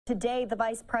Today, the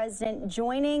Vice President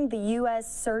joining the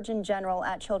U.S. Surgeon General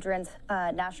at Children's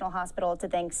National Hospital to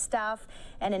thank staff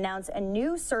and announce a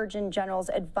new Surgeon General's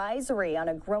advisory on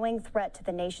a growing threat to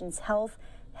the nation's health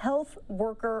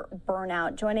worker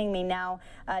burnout. Joining me now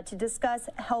to discuss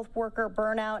health worker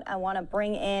burnout, I want to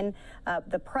bring in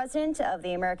the president of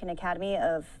the American Academy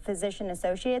of Physician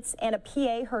Associates and a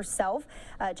PA herself,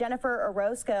 Jennifer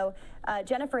Orozco.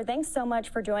 Jennifer, thanks so much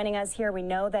for joining us here. We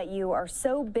know that you are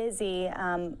so busy,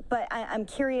 but I'm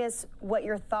curious what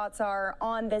your thoughts are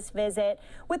on this visit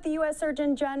with the U.S.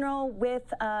 Surgeon General,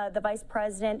 with the Vice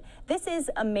President. This is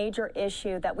a major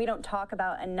issue that we don't talk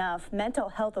about enough. Mental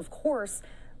health, of course,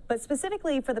 but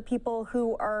specifically for the people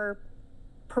who are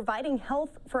providing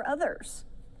health for others.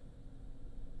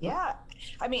 Yeah,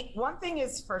 I mean, one thing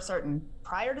is for certain,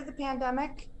 prior to the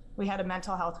pandemic, we had a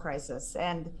mental health crisis.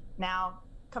 And now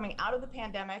coming out of the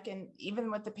pandemic, and even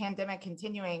with the pandemic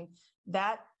continuing,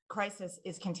 that crisis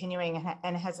is continuing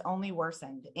and has only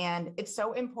worsened. And it's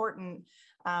so important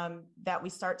that we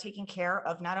start taking care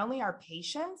of not only our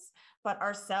patients, but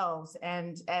ourselves.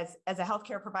 And as a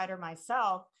healthcare provider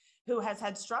myself, who has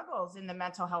had struggles in the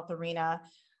mental health arena,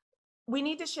 we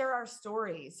need to share our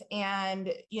stories.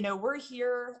 And, you know, we're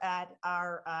here at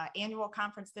our annual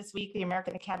conference this week, the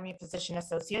American Academy of Physician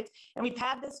Associates, and we've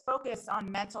had this focus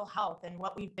on mental health and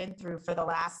what we've been through for the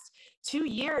last 2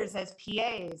 years as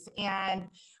PAs. And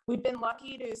we've been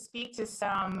lucky to speak to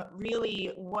some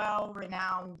really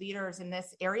well-renowned leaders in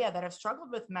this area that have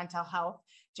struggled with mental health,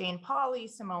 Jane Pauley,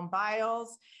 Simone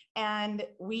Biles. And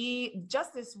we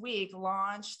just this week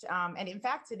launched, and in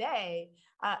fact today,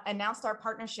 announced our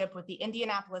partnership with the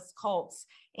Indianapolis Colts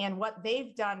and what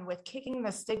they've done with kicking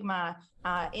the stigma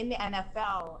in the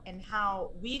NFL, and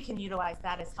how we can utilize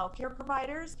that as healthcare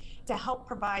providers to help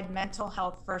provide mental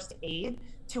health first aid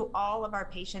to all of our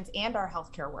patients and our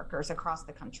healthcare workers across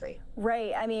the country.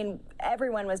 Right. I mean,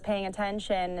 everyone was paying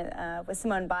attention with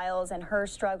Simone Biles and her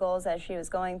struggles as she was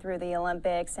going through the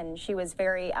Olympics, and she was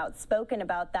very outspoken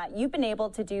about that. You've been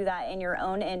able to do that in your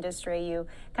own industry. You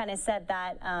kind of said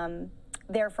that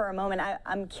there for a moment.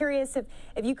 I'm curious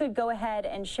if you could go ahead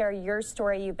and share your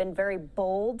story. You've been very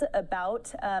bold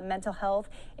about mental health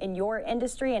in your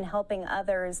industry and helping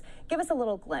others. Give us a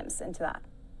little glimpse into that.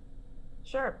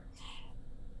 Sure.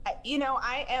 You know,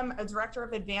 I am a director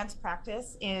of advanced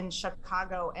practice in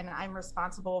Chicago, and I'm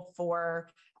responsible for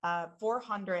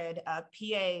 400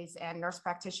 PAs and nurse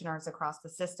practitioners across the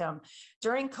system.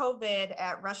 During COVID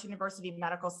at Rush University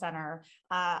Medical Center,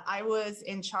 I was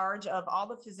in charge of all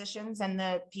the physicians and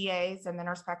the PAs and the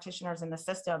nurse practitioners in the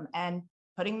system and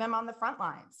putting them on the front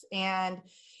lines. And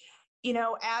you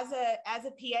know, as a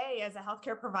PA, as a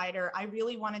healthcare provider, I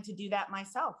really wanted to do that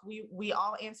myself. We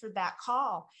all answered that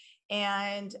call.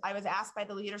 And I was asked by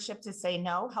the leadership to say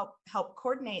no, help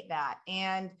coordinate that.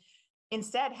 And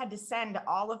instead had to send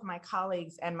all of my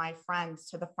colleagues and my friends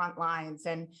to the front lines.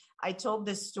 And I told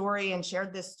this story and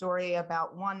shared this story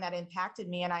about one that impacted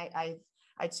me. And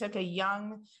I took a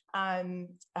young PA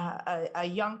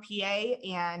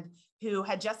and who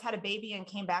had just had a baby and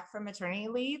came back from maternity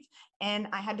leave. And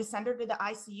I had to send her to the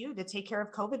ICU to take care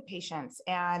of COVID patients.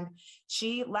 And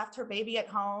she left her baby at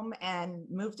home and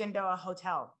moved into a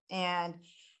hotel. And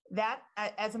that,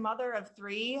 as a mother of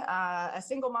three, a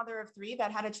single mother of three,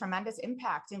 that had a tremendous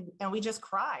impact. And we just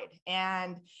cried.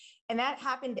 And that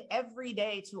happened every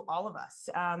day to all of us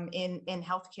in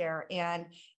healthcare. And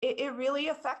it really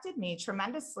affected me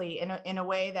tremendously in a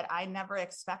way that I never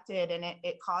expected. And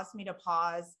it caused me to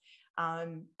pause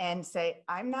and say,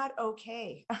 I'm not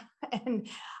okay. And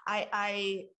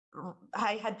I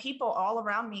had people all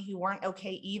around me who weren't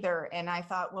okay either. And I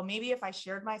thought, well, maybe if I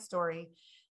shared my story,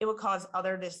 it would cause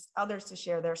others to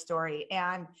share their story.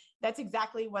 And that's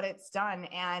exactly what it's done.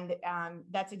 And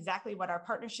that's exactly what our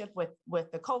partnership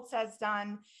with the Colts has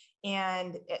done.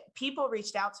 And people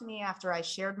reached out to me after I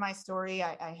shared my story.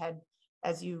 I had,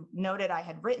 as you noted, I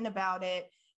had written about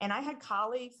it. And I had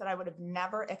colleagues that I would have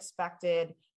never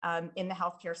expected in the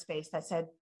healthcare space that said,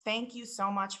 thank you so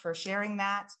much for sharing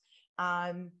that.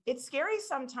 It's scary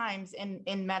sometimes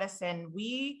in medicine.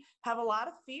 We have a lot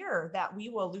of fear that we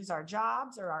will lose our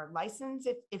jobs or our license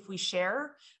if we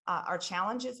share our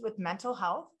challenges with mental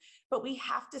health. But we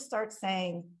have to start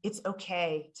saying it's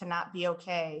okay to not be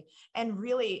okay, and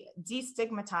really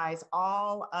destigmatize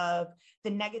all of the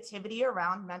negativity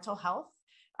around mental health,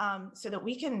 so that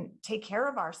we can take care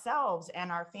of ourselves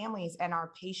and our families and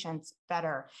our patients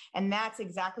better. And that's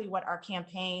exactly what our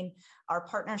campaign, our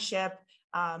partnership,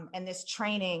 and this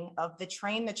training of the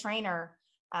Train the Trainer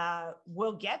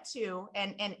will get to.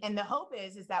 And the hope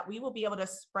is that we will be able to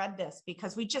spread this,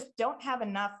 because we just don't have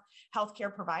enough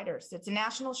healthcare providers. It's a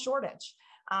national shortage.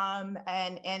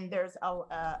 And there's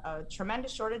a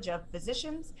tremendous shortage of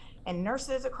physicians and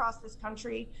nurses across this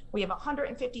country. We have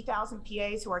 150,000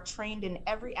 PAs who are trained in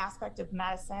every aspect of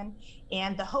medicine.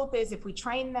 And the hope is if we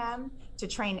train them to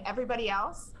train everybody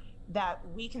else, that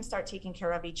we can start taking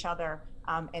care of each other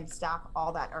and stop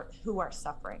all that who are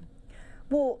suffering.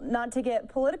 Well, not to get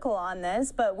political on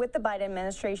this, but with the Biden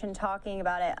administration talking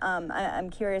about it, I'm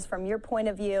curious from your point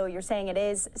of view, you're saying it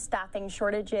is staffing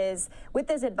shortages. With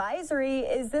this advisory,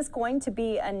 is this going to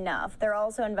be enough? They're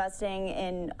also investing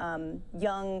in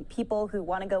young people who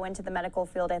want to go into the medical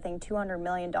field. I think $200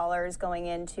 million going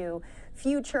into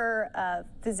future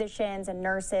physicians and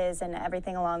nurses and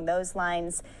everything along those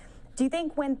lines. Do you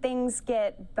think when things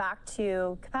get back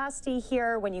to capacity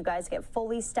here, when you guys get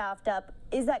fully staffed up,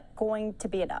 is that going to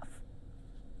be enough?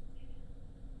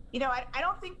 You know, I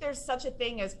don't think there's such a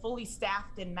thing as fully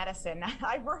staffed in medicine.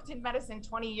 I've worked in medicine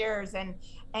 20 years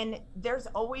and there's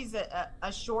always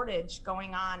a shortage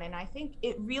going on. And I think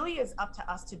it really is up to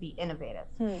us to be innovative.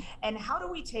 And how do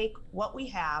we take what we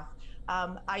have?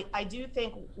 I do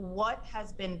think what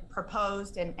has been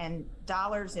proposed and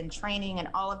dollars and training and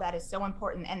all of that is so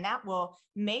important, and that will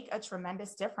make a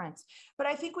tremendous difference. But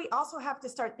I think we also have to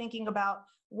start thinking about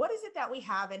what is it that we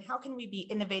have and how can we be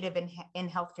innovative in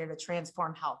healthcare to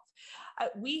transform health?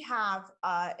 We have,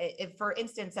 for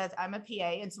instance, as I'm a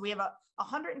PA, and so we have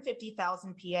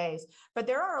 150,000 PAs, but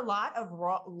there are a lot of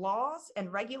laws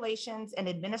and regulations and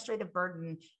administrative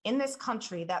burden in this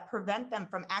country that prevent them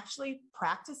from actually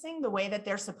practicing the way that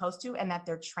they're supposed to and that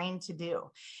they're trained to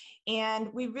do. And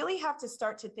we really have to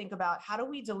start to think about how do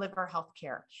we deliver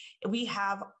healthcare? We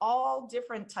have all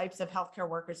different types of healthcare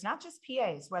workers, not just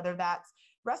PAs, whether that's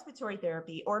respiratory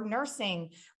therapy or nursing,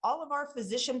 all of our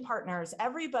physician partners,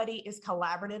 everybody is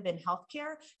collaborative in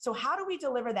healthcare. So how do we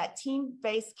deliver that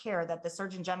team-based care that the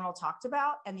Surgeon General talked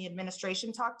about and the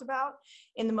administration talked about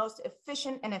in the most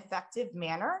efficient and effective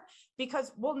manner?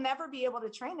 Because we'll never be able to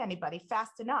train anybody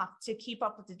fast enough to keep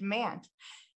up with the demand.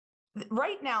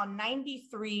 Right now,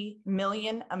 93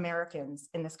 million Americans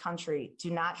in this country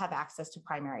do not have access to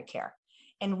primary care.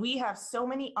 And we have so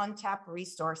many untapped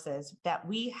resources that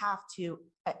we have to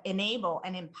enable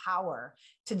and empower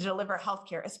to deliver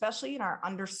healthcare, especially in our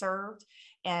underserved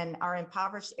and our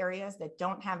impoverished areas that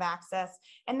don't have access.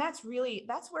 And that's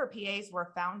where PAs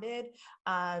were founded.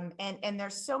 And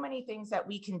there's so many things that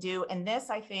we can do. And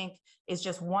this, I think, is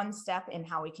just one step in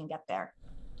how we can get there.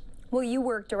 Well, you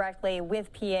work directly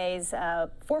with PAs,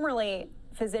 formerly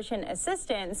physician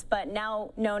assistants, but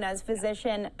now known as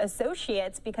physician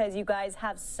associates, because you guys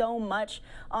have so much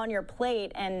on your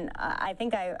plate. And I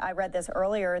think I read this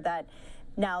earlier that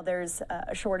now there's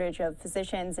a shortage of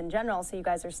physicians in general, so you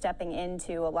guys are stepping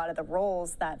into a lot of the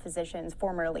roles that physicians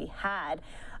formerly had.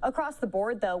 Across the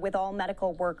board, though, with all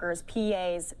medical workers,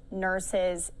 PAs,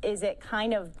 nurses, is it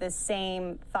kind of the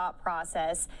same thought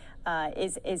process?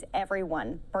 Is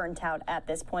everyone burnt out at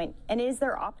this point? And is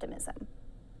there optimism?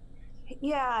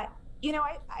 Yeah, you know,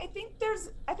 I think there's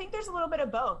a little bit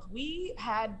of both. We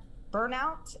had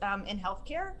burnout in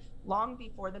healthcare long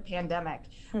before the pandemic,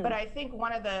 but I think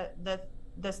one of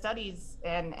the studies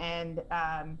and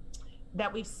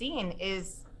that we've seen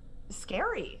is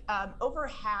scary. Over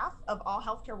half of all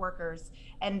healthcare workers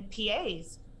and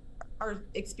PAs are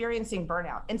experiencing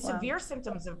burnout and severe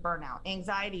symptoms of burnout,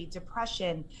 anxiety,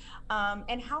 depression.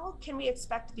 And how can we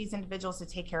expect these individuals to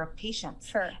take care of patients?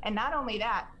 Sure. And not only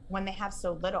that, when they have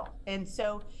so little. And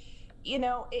so, you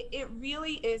know, it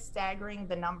really is staggering,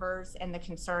 the numbers and the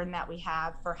concern that we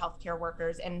have for healthcare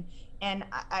workers. And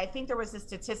I think there was a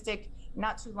statistic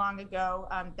not too long ago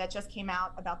that just came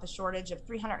out about the shortage of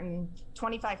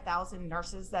 325,000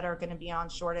 nurses that are going to be on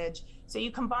shortage. So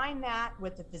you combine that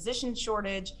with the physician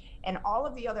shortage and all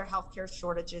of the other healthcare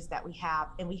shortages that we have,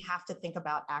 and we have to think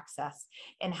about access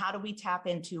and how do we tap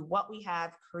into what we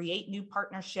have, create new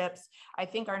partnerships. I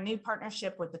think our new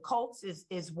partnership with the Colts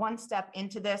is one step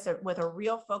into this with a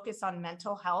real focus on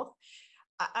mental health.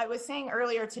 I was saying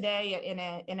earlier today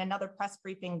in another press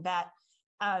briefing that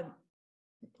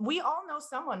we all know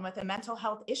someone with a mental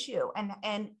health issue,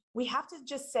 and we have to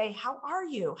just say, how are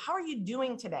you? How are you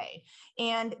doing today?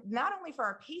 And not only for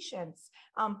our patients,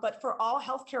 but for all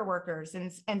healthcare workers.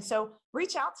 And so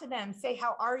reach out to them, say,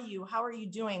 how are you? How are you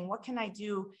doing? What can I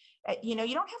do? You know,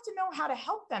 you don't have to know how to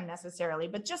help them necessarily,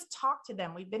 but just talk to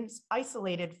them. We've been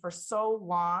isolated for so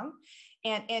long,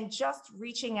 and just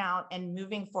reaching out and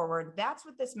moving forward. That's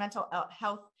what this mental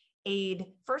health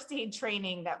first aid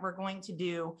training that we're going to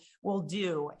do will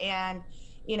do. And,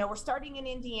 you know, we're starting in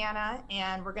Indiana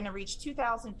and we're going to reach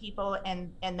 2,000 people.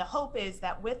 And the hope is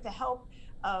that with the help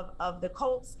of the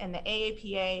Colts and the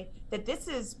AAPA, that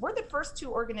we're the first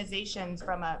two organizations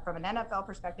from an NFL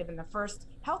perspective and the first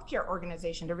healthcare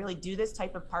organization to really do this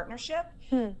type of partnership.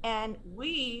 And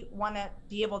we want to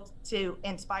be able to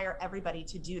inspire everybody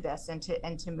to do this and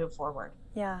to move forward.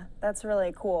 Yeah, that's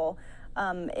really cool.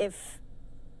 If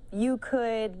you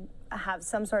could have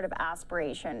some sort of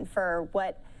aspiration for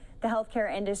what the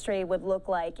healthcare industry would look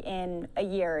like in a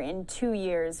year, in 2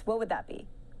 years, what would that be?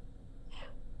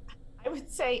 I would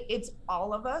say it's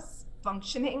all of us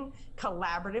functioning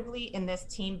collaboratively in this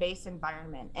team-based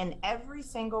environment, and every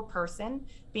single person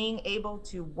being able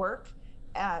to work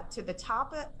to the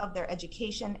top of their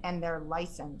education and their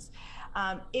license.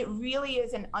 It really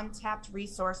is an untapped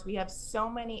resource. We have so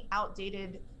many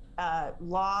outdated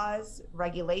laws,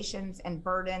 regulations, and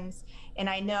burdens. And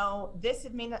I know this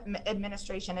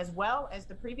administration, as well as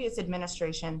the previous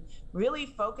administration, really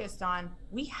focused on,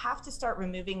 we have to start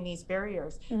removing these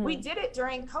barriers. We did it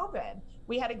during COVID.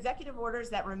 We had executive orders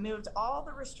that removed all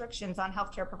the restrictions on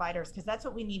healthcare providers because that's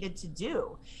what we needed to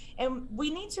do. And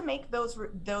we need to make those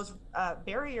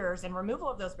barriers and removal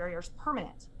of those barriers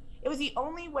permanent. It was the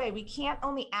only way. We can't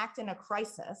only act in a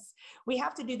crisis. We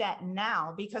have to do that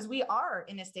now because we are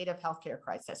in a state of healthcare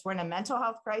crisis. We're in a mental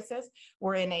health crisis.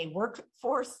 We're in a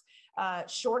workforce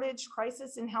shortage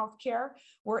crisis in healthcare.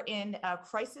 We're in a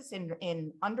crisis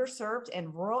in underserved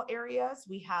and rural areas.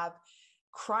 We have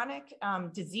chronic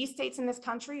disease states in this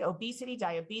country: obesity,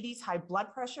 diabetes, high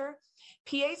blood pressure.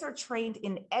 PAs are trained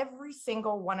in every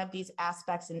single one of these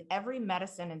aspects in every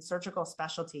medicine and surgical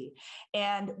specialty.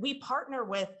 And we partner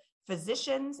with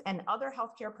physicians and other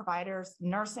healthcare providers,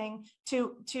 nursing,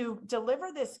 to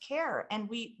deliver this care. And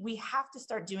we have to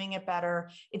start doing it better.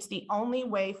 It's the only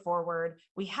way forward.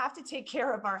 We have to take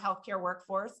care of our healthcare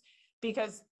workforce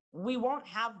because we won't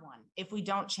have one if we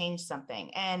don't change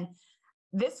something. And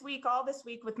all this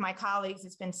week with my colleagues,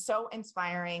 it's been so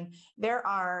inspiring. There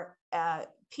are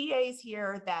PAs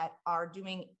here that are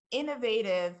doing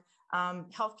innovative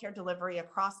healthcare delivery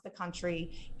across the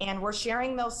country, and we're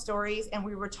sharing those stories. And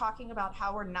we were talking about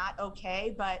how we're not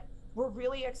okay, but we're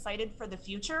really excited for the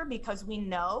future because we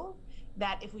know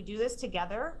that if we do this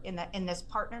together in this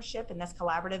partnership, in this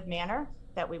collaborative manner,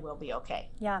 that we will be okay.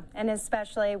 Yeah, and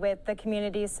especially with the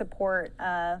community support.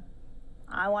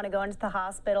 I want to go into the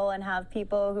hospital and have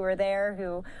people who are there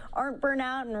who aren't burnt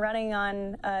out and running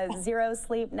on zero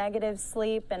sleep, negative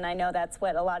sleep. And I know that's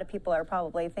what a lot of people are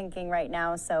probably thinking right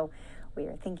now. So we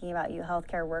are thinking about you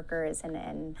healthcare workers,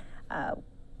 and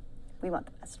we want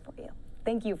the best for you.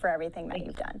 Thank you for everything that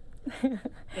you've done.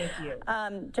 Thank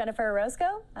you. Jennifer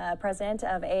Orozco, President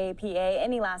of AAPA,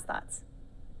 any last thoughts?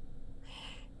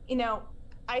 You know,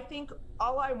 I think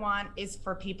all I want is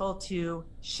for people to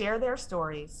share their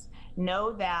stories.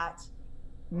 Know that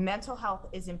mental health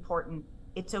is important.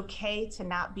 It's okay to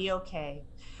not be okay.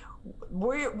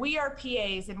 We are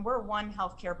PAs and we're one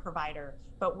healthcare provider,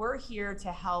 but we're here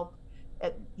to help,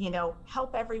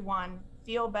 help everyone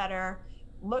feel better,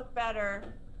 look better,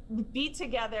 be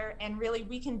together, and really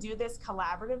we can do this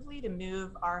collaboratively to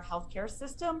move our healthcare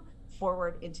system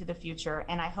forward into the future.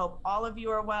 And I hope all of you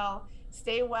are well,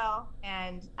 stay well,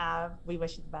 and we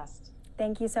wish you the best.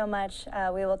 Thank you so much.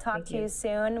 We will talk to you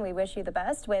soon. We wish you the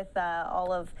best with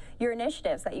all of your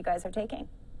initiatives that you guys are taking.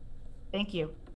 Thank you.